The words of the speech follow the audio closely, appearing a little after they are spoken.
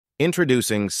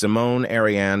Introducing Simone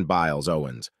Arianne Biles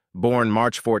Owens, born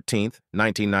March 14,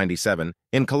 1997,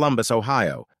 in Columbus,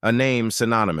 Ohio, a name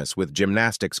synonymous with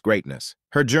gymnastics greatness.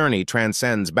 Her journey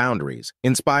transcends boundaries,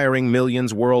 inspiring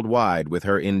millions worldwide with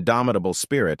her indomitable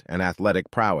spirit and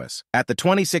athletic prowess. At the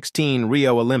 2016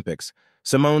 Rio Olympics,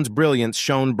 Simone's brilliance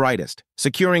shone brightest,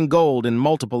 securing gold in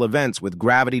multiple events with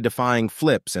gravity-defying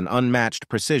flips and unmatched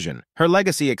precision. Her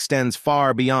legacy extends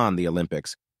far beyond the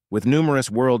Olympics, with numerous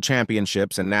world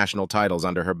championships and national titles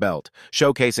under her belt,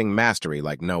 showcasing mastery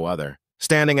like no other.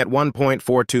 Standing at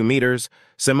 1.42 meters,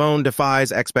 Simone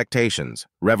defies expectations,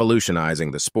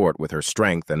 revolutionizing the sport with her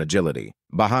strength and agility.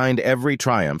 Behind every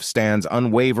triumph stands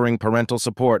unwavering parental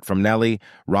support from Nellie,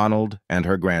 Ronald, and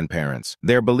her grandparents.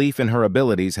 Their belief in her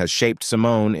abilities has shaped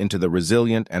Simone into the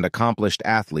resilient and accomplished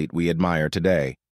athlete we admire today.